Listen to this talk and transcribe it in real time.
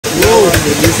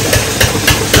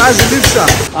That's the lipster.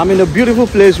 I'm in a beautiful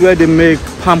place where they make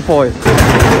palm oil.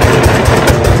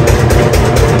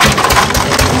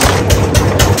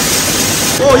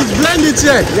 Oh, it's blended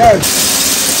here. Yes.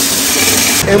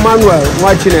 Emmanuel,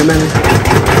 watching a man.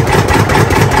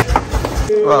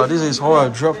 Wow, this is oil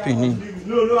dropping in.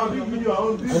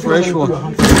 Fresh one.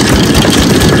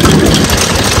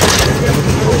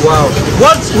 Wow.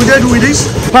 What we did with this?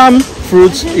 Palm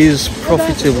fruit is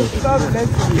profitable.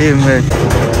 Amen.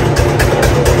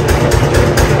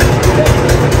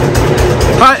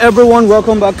 Hi everyone,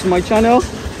 welcome back to my channel.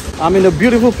 I'm in a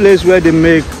beautiful place where they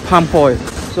make palm oil.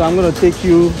 So I'm going to take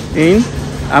you in.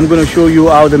 I'm going to show you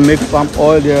how they make palm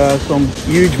oil. There are some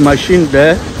huge machines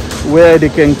there where they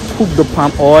can cook the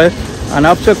palm oil, and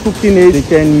after cooking it they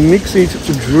can mix it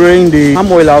to drain the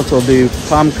palm oil out of the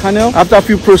palm kernel. After a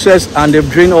few processes and they've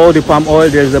drained all the palm oil,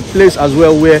 there's a place as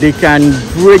well where they can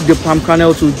break the palm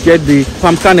kernel to get the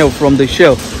palm kernel from the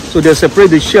shell. So they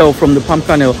separate the shell from the palm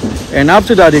kernel, and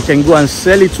after that they can go and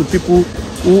sell it to people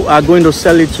who are going to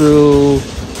sell it to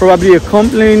probably a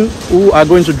company who are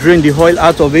going to drain the oil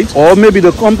out of it, or maybe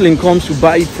the company comes to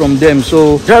buy it from them.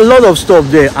 So there are a lot of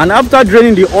stuff there, and after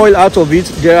draining the oil out of it,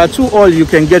 there are two oil you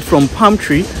can get from palm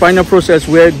tree. Final process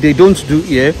where they don't do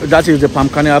here, that is the palm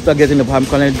kernel. After getting the palm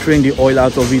kernel, drain the oil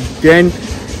out of it, then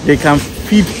they can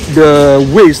feed the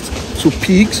waste to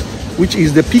pigs, which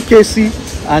is the PKC,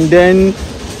 and then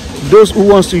those who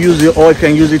wants to use the oil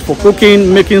can use it for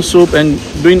cooking, making soap, and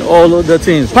doing all other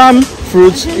things. Palm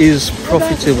fruit is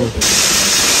profitable.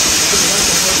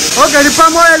 Okay, the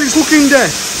palm oil is cooking there.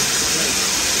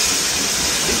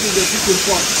 This is the cooking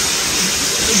pot.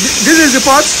 This is the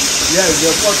pot? Yes, the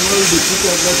pot will be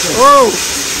cooked. Oh,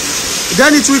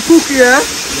 then it will cook here?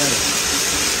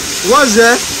 Yes. What's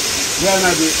there? Yeah.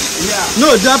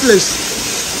 No, that place.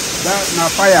 That's na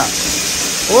fire.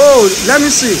 Oh, let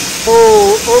me see.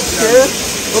 Oh, okay.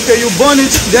 Okay, you burn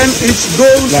it, then it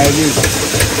goes Like this.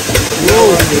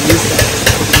 Whoa.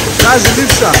 That's the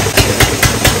lipster.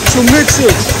 To mix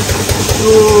it.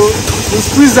 To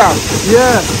squeeze out.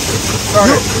 Yeah.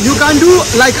 You can do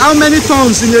like how many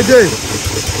tons in a day?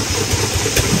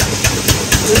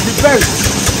 It depends.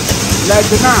 Like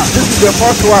now, this is the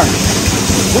first one.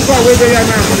 This one where they are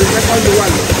now, the second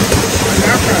one. And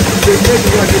after they make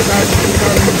one, you can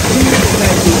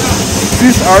do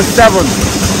 6 or 7.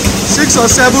 6 or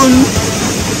 7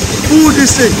 food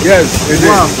this thing. Yes, it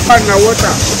wow. Is. And the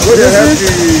water.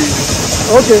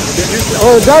 Okay.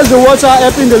 Oh, that's the water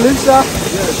helping the lipster.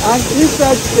 Yes. And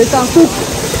inside they can cook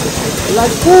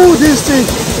like full this thing,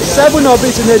 7 of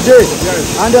it in a day.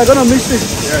 Yes. And they're gonna mix it.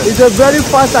 Yes. It's a very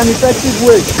fast and effective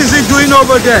way. What is it doing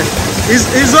over there?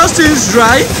 Is those things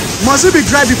dry? Must it be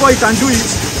dry before you can do it?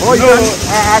 Or you no, can...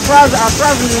 as far as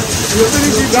you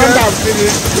finish it,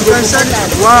 you can send it.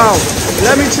 Wow.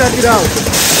 Let me check it out.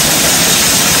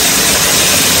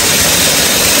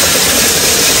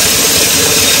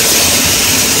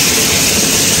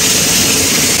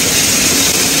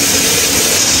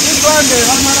 This one the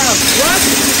hammer. What?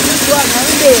 This one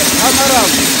the hammer.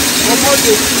 Promote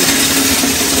the tea.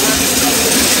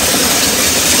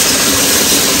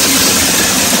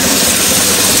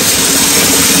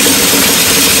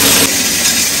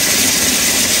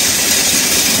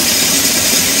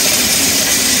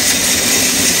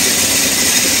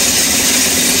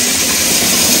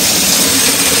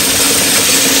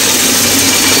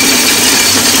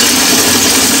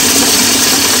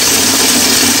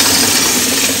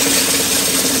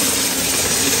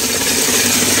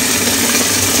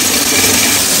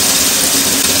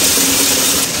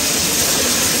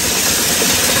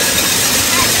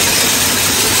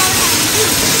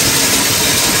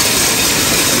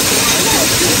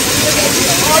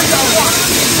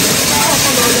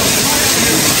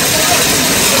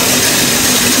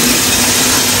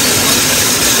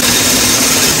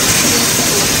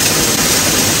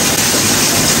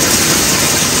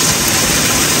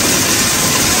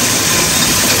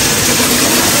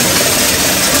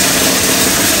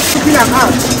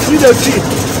 See the seed?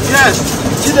 Yes.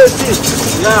 See the seed?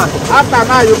 Yeah. After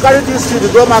now, you carry this seed to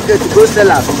go market to go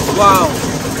sell it. Wow.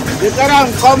 You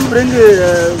can come bring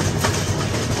the.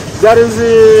 There is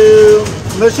a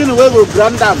machine where we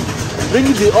grind them.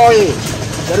 Bring the oil.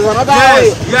 There is another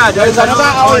oil. Yeah, there is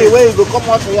another oil where you go come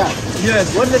out here.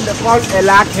 Yes. What is it called?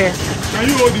 Elake. Can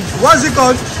you hold it? What's it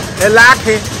called?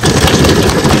 Elake.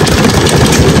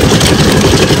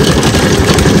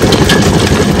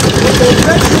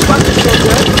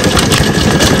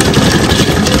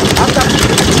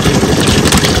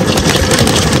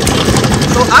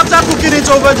 So after cooking it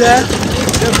over there,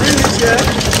 they bring it here.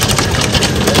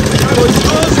 So it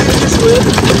goes in this way.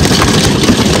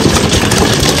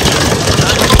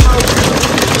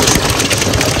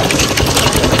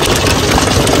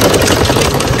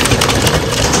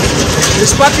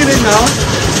 packing it now.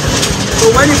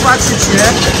 So when he packs it here,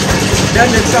 then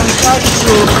they transfer it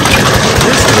to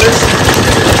this place.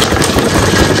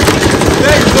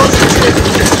 There it goes to it.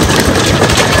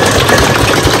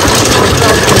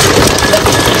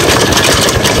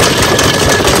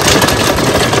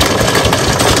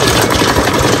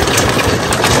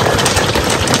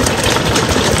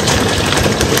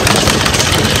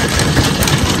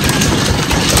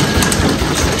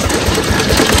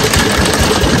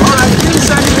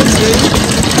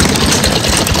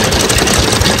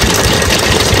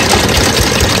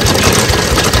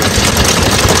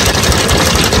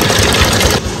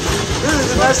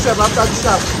 Step after the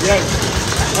step. Yes.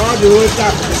 All the whole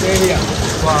step is in here.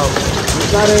 Wow. You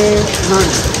carry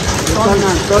hand. You turn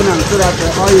hand so that the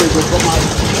oil will come out.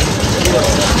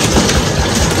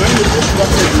 When you put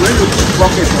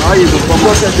bucket, the oil will come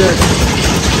out.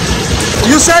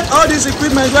 You said all this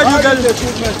equipment, where do you get the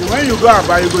equipment? When you go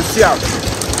Aba, you go see them.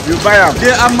 You buy them.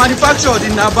 They are manufactured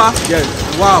in Aba? Yes.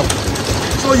 Wow.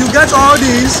 So you get all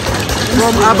these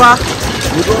from Aba?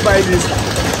 You go buy this.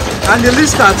 And the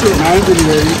lister too. Wow.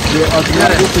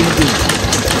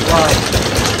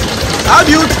 How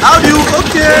do you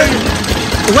okay.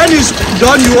 When it's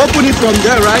done you open it from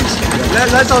there, right? Yeah.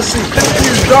 Let us see.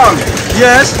 It's done.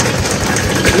 Yes.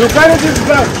 You carry this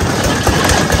belt.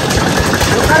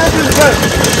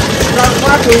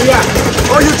 Transfer to here.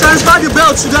 Oh, you transfer the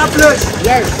belt to that place?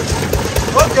 Yes.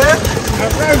 Okay.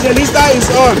 And when the lister is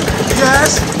on.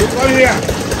 Yes. You come here.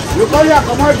 You come here,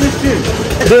 come out this thing.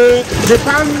 The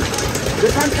pan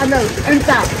canal,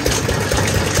 enter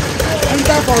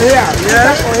from here, yeah.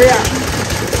 Enter from here.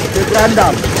 The blend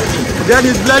up. Then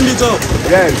it blend it up.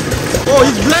 Yes. Oh,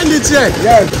 it blend it here.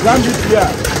 Yes, blend it here.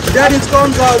 Then it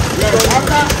comes out. Yes.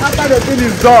 After the thing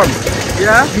is done,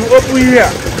 yeah, you open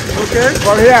here. Okay.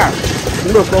 From here,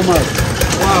 you will come out.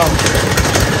 Wow.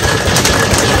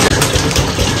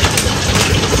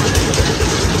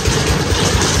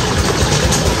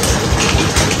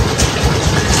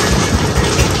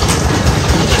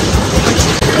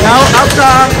 Now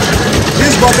after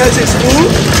this bucket is full,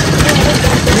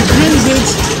 he brings it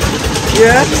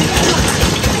here.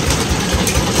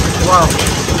 Wow.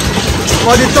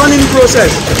 For the turning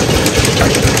process.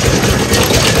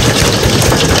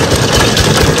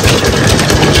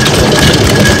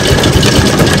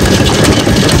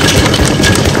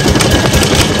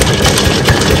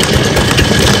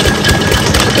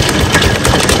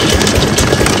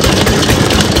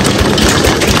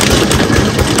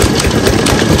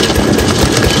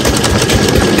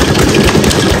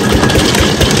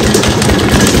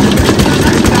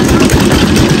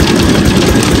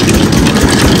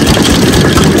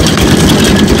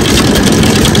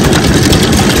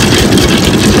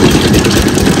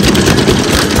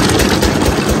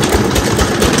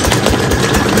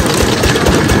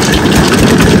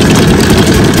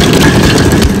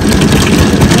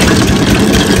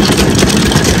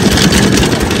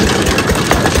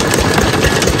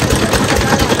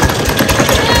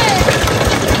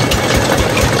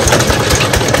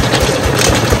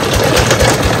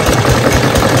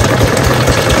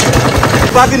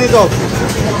 Backing it up.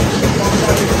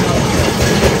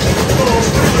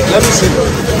 Let me see.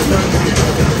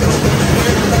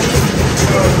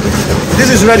 This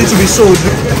is ready to be sold.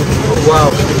 Wow.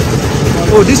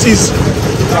 Oh, this is.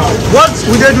 What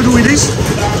will they do with this?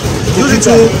 Use it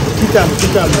to.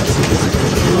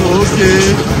 Oh,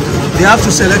 okay. They have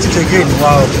to select it again.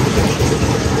 Wow.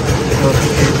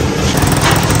 Okay.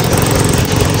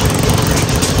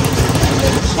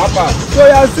 Papa. So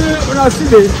you see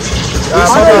this.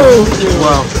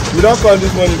 Wow. We don't come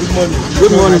this morning. Good morning.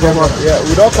 Good morning, Papa. Yeah,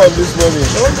 we don't come this morning.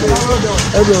 Okay.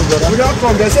 We don't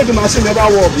come. They say the machine never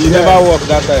work. It never work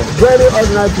that time. Very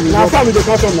ordinary. Now come with the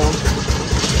custom now.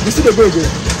 You see the go again?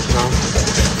 No.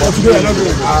 But today I'm not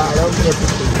going to.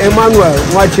 Emmanuel,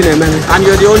 watching Emmanuel. And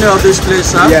you're the owner of this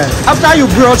place, huh? Yeah. After you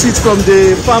brought it from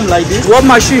the farm like this, what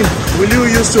machine will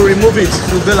you use to remove it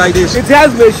to be like this? It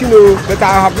has machine, but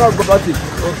I have not got it.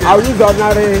 Okay. I'll use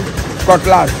ordinary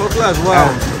cutlass. Cutlass, wow.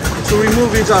 To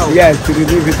remove it out? Yes, to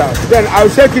remove it out. Then I'll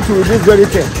shake it with this very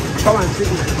thing. Come and see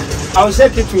it. I'll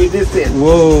shake it with this thing.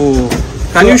 Whoa.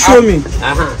 Can you show me?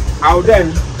 I'll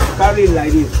then carry it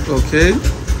like this. Okay.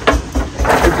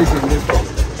 Put it in this one.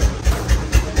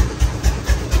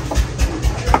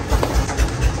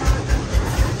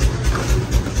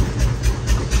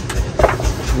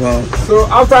 Wow. So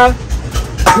after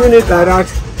doing it like that,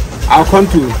 I'll come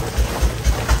to it.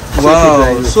 Wow,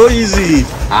 like so easy.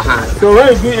 So when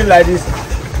you do it like this,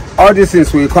 all these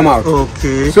things will come out.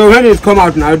 Okay. So when it come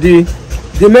out now, the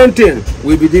main thing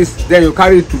will be this. Then you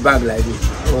carry it to bag like this,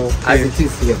 as it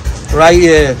is here. Right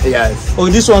here. Yes. Oh,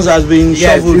 this one has been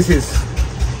shoveled. This is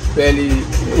fairly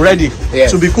ready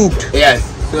to be cooked. Yes.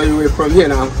 So you will from here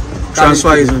now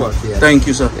transfer it. Yes. Thank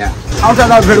you, sir. Yeah. After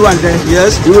that very one, then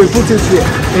yes, you will put it here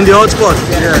in the hot pot.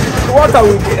 Yeah. The water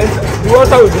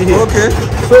will be here. Okay.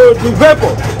 So the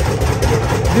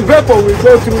vapor will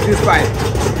go through this pipe.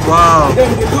 Wow. And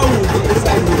then the pump will be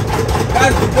inside here.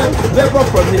 That's the vapor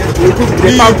from here. We cook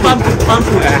the pump.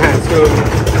 So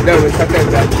then we settle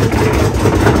that.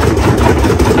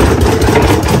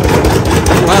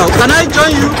 Wow. Can I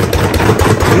join you?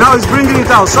 Now it's bringing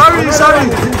it out. Sorry.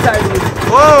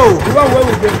 Oh.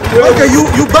 Okay,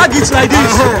 you bag it like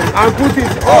this and put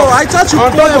it. Oh, I thought you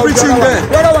pour everything there.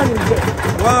 The other one is there.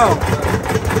 Wow.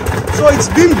 So it's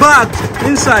been bagged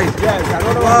inside. Yes,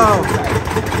 another wow. One is inside.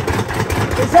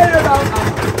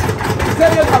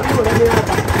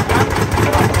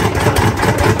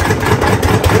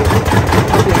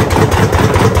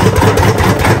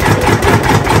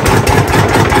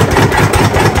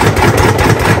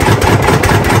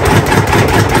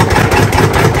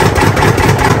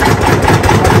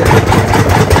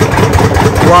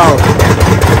 Wow.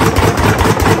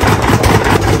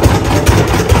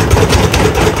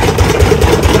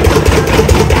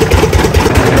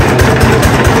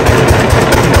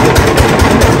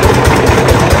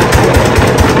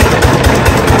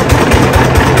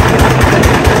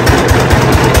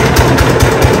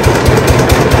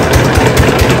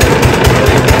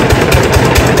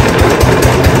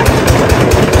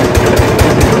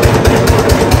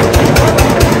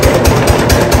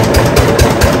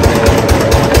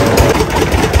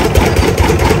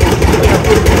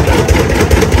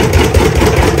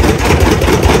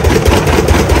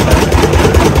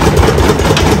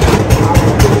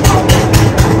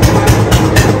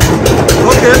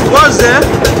 What's there?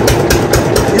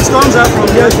 It comes out from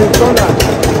yes, it comes out.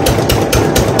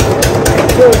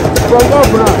 So from up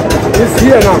now, it's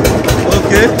here now.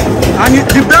 Okay. And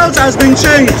the belt has been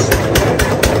changed.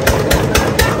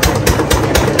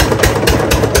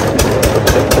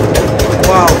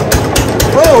 Wow.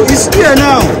 Oh, it's here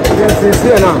now. Yes, it's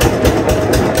here now.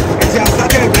 It has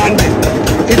started grinding.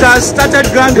 It has started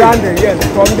grinding. Grinding, yes.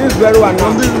 From this very one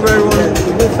now. From this very one. Yes,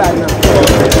 to this side now.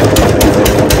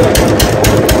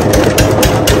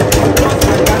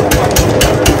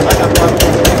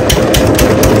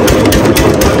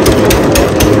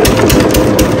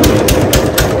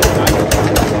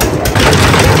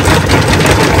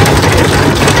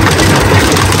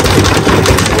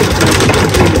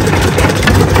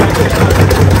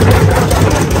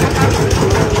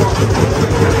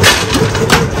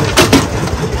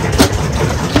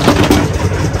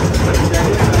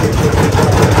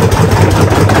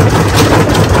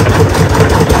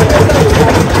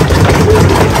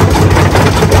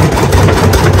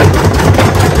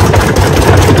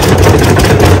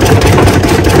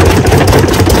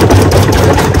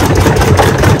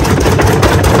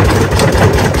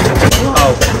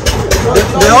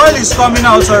 Is coming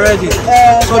out already.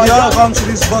 So the oil comes to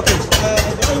this bucket. The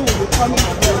oil will be coming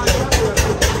out.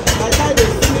 By the time they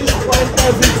finish pouring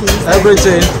everything.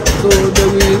 Everything. So they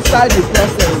will start the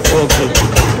process. Okay.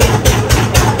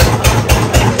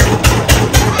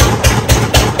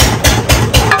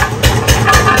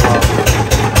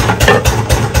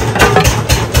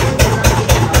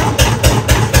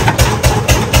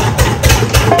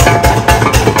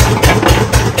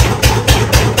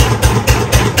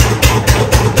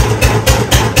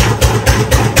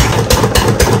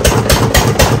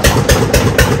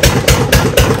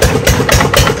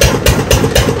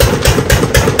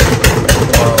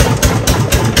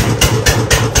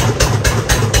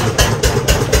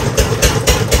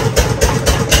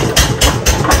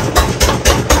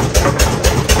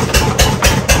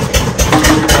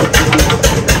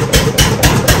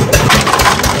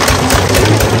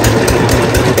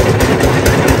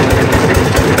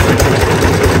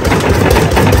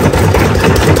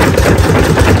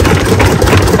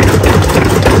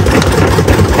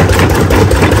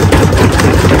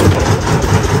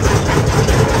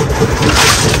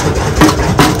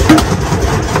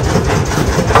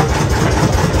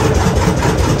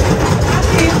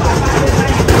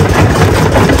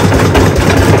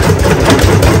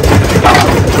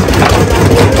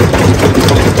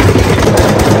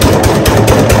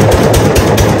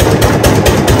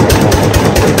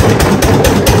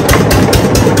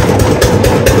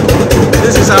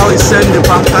 Send the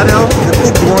palm kernel, the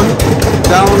cooked one,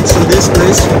 down to this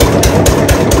place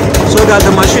so that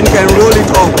the machine can roll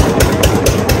it up.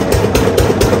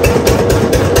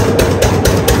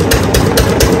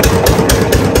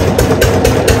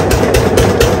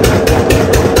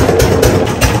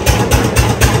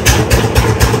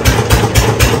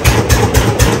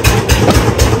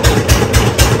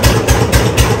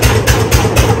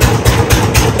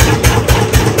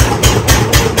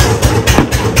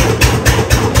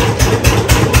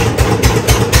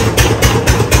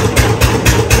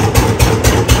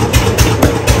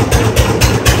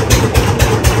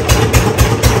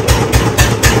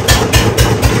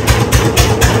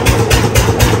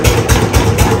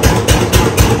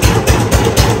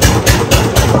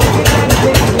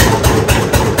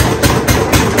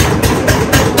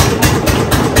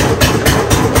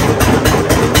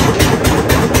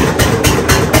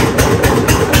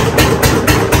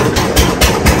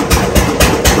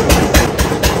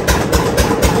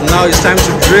 now it's time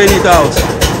to drain it out.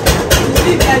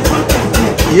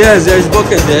 Yes, there is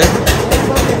bucket there.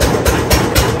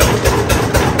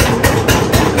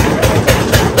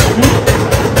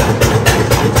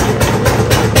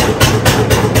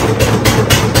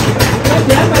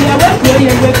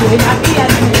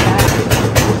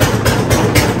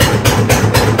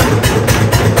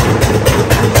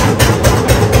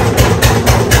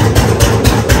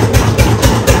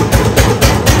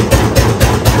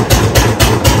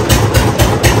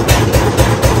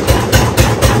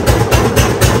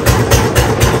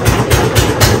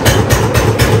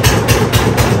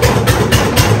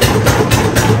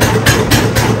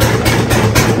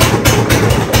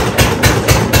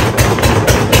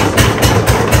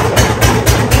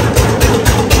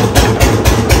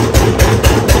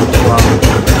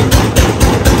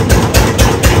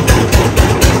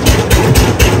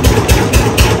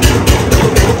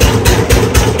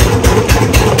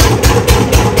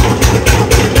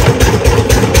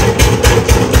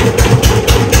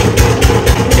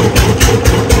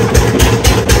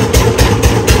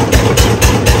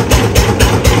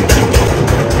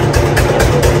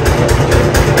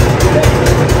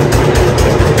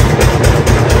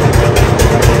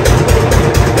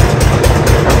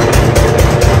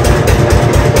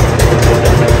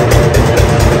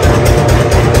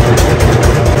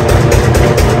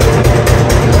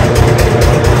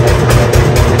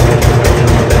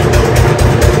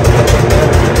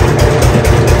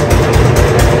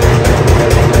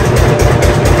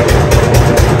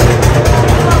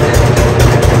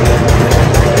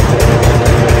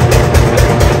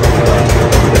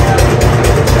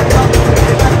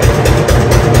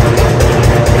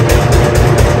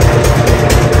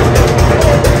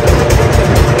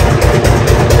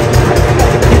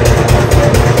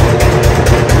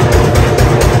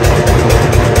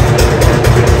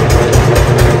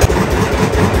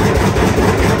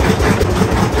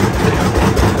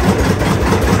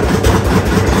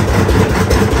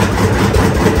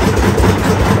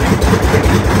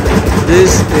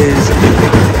 This is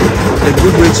a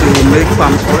good way to make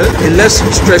palm oil, a less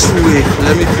stressful way,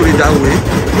 let me put it that way,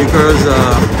 because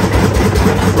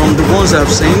from the ones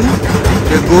I've seen,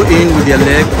 they go in with their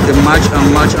leg, they match and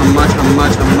match and match and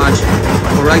match and match.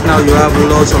 But right now you have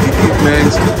lots of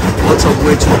equipment, lots of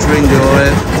ways to drain the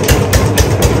oil.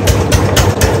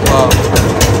 Wow.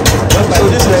 So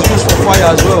this is used for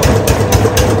fire as well.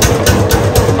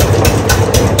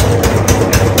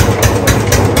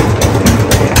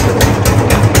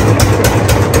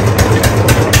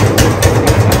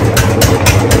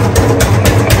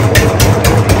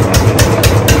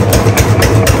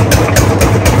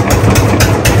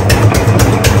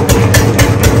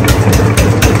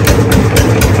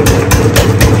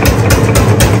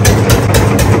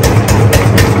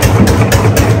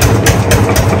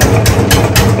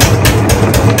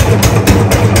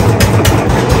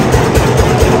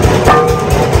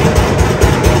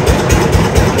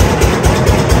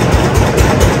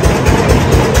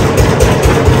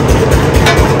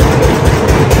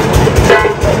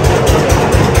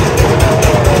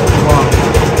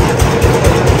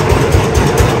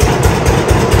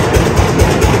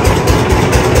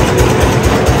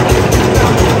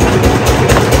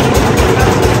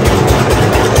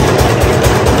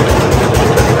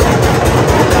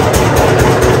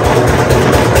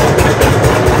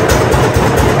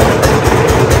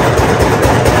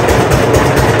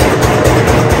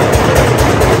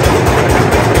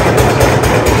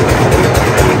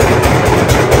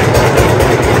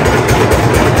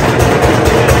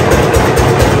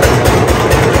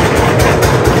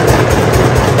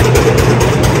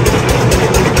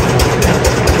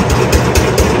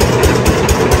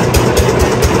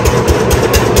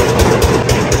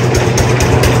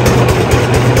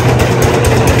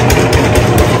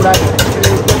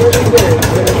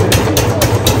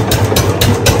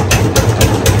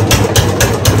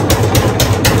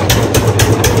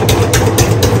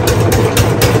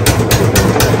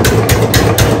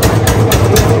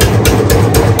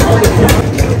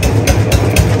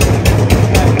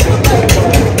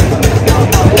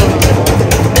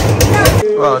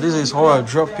 Wow, this is how I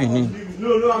drop in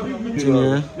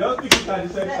here.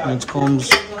 And it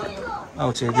comes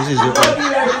out here. This is the oil.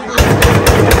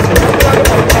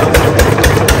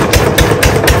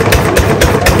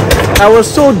 I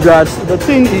was told that the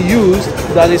thing he used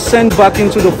that is sent back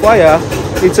into the fire,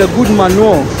 it's a good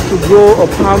manure to grow a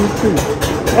palm tree.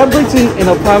 Everything in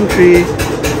a palm tree,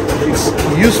 it's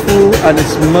useful and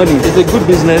it's money. It's a good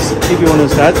business if you want to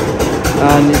start,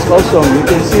 and it's awesome. You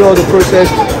can see all the process.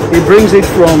 He brings it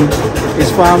from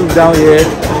his farm down here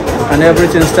and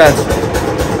everything starts.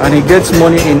 and he gets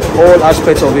money in all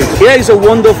aspects of it. Here is a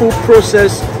wonderful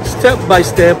process, step by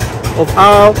step, of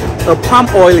how a palm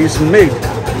oil is made.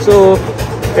 So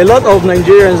a lot of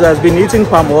Nigerians has been eating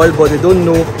palm oil, but they don't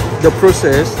know the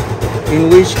process in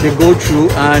which they go through.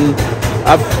 And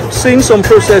I've seen some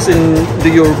process in the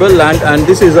Yoruba land, and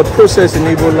this is a process in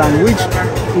Igbo land which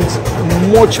is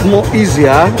much more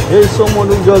easier. There is someone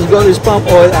who just got his palm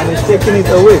oil and is taking it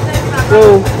away.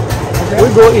 So we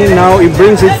go in now, he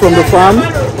brings it from the farm.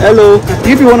 Hello,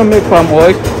 if you want to make palm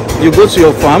oil, you go to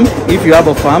your farm. If you have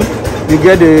a farm, you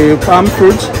get the palm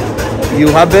fruit,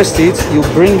 you harvest it, you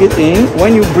bring it in.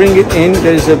 When you bring it in,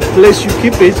 there is a place you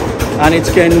keep it, and it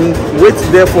can wait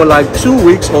there for like 2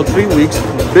 weeks or 3 weeks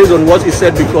based on what he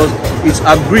said, because it's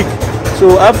agric.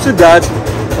 So after that,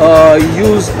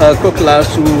 use a cutlass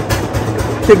to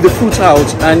take the fruit out,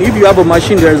 and if you have a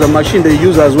machine, there is a machine they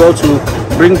use as well to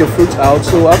bring the fruit out.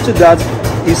 So after that,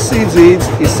 he seeds it,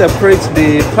 he separates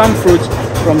the palm fruit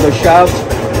from the shaft,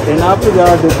 and after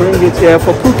that they bring it here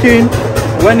for cooking.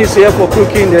 When it's here for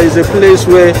cooking, there is a place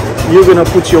where you're gonna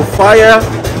put your fire.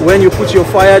 When you put your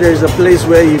fire, there is a place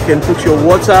where you can put your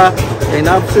water, and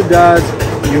after that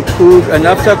you cook. And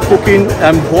after cooking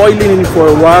and boiling it for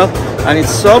a while and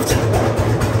it's soft,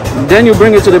 then you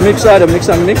bring it to the mixer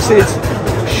mix it,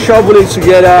 shovel it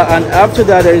together, and after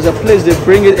that there is a place they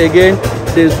bring it again,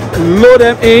 they load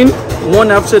them in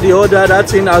one after the other,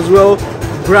 that's in as well,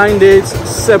 grind it,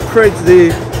 separate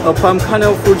the palm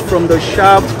kernel fruit from the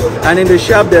shaft, and in the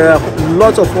shaft there are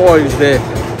lots of oils there.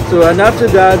 So, and after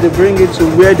that they bring it to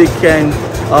where they can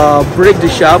break the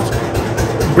shaft,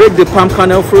 break the palm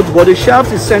kernel fruit, but the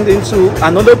shaft is sent into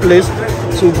another place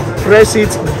to press it,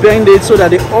 bend it so that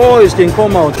the oils can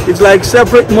come out. It's like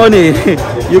separate money.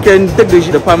 You can take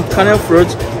the palm kernel fruit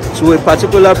to a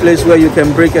particular place where you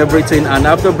can break everything, and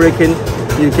after breaking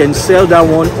you can sell that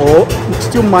one or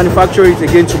still manufacture it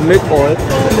again to make oil.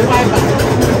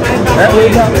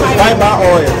 Fiber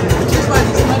oil.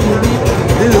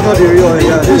 This is not the real oil,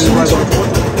 yeah. This is fiber.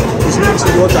 It's mixed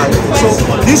with water. So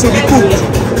this will be cooked.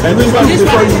 And this one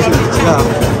before you use it. Yeah.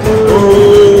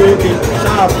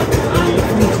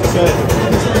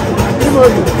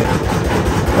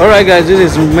 Alright guys, this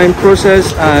is the main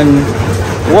process, and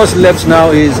what's left now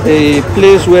is a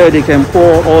place where they can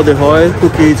pour all the oil,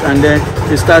 cook it, and then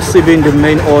they start sieving the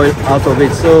main oil out of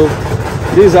it. So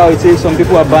this is how it is. Some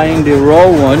people are buying the raw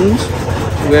ones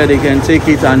where they can take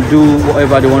it and do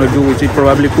whatever they want to do with it,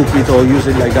 probably cook it or use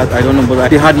it like that, I don't know, but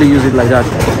they hardly use it like that.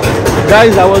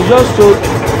 Guys, I was just told,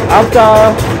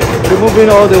 after removing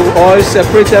all the oil,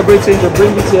 separate everything, they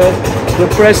bring it here, they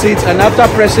press it, and after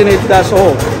pressing it, that's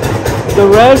all. The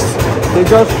rest, they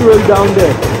just throw it down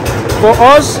there. For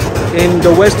us in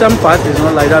the western part, it's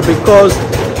not like that, because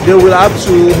they will have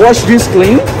to wash this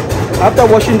clean. After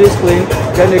washing this clean,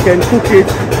 then they can cook it,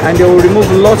 and they will remove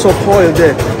lots of oil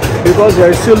there, because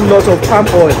there is still lots of palm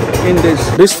oil in this.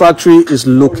 This factory is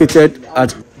located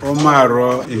at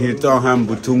Omaro Hitonham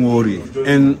Butungori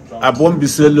in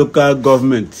Mbaise local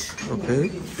government, okay,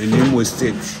 in Imo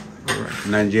State,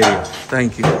 Nigeria.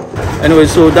 Thank you. Anyway,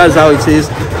 so that's how it is.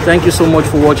 Thank you so much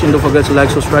for watching. Don't forget to like,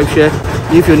 subscribe, share.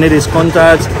 If you need his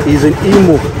contact, he's in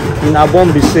Imo, in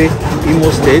Mbaise, Imo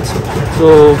State.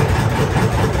 So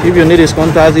if you need his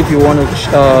contact, if you want to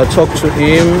talk to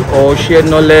him or share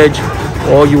knowledge,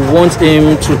 or you want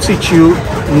him to teach you,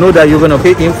 know that you're going to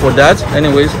pay him for that.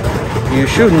 Anyways, you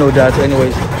should know that.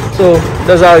 Anyways, so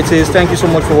that's how it is. Thank you so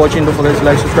much for watching. Don't forget to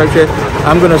like, subscribe, share.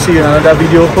 I'm going to see you in another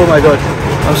video. Oh my god,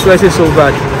 I'm sweating so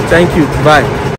bad. Thank you. Bye.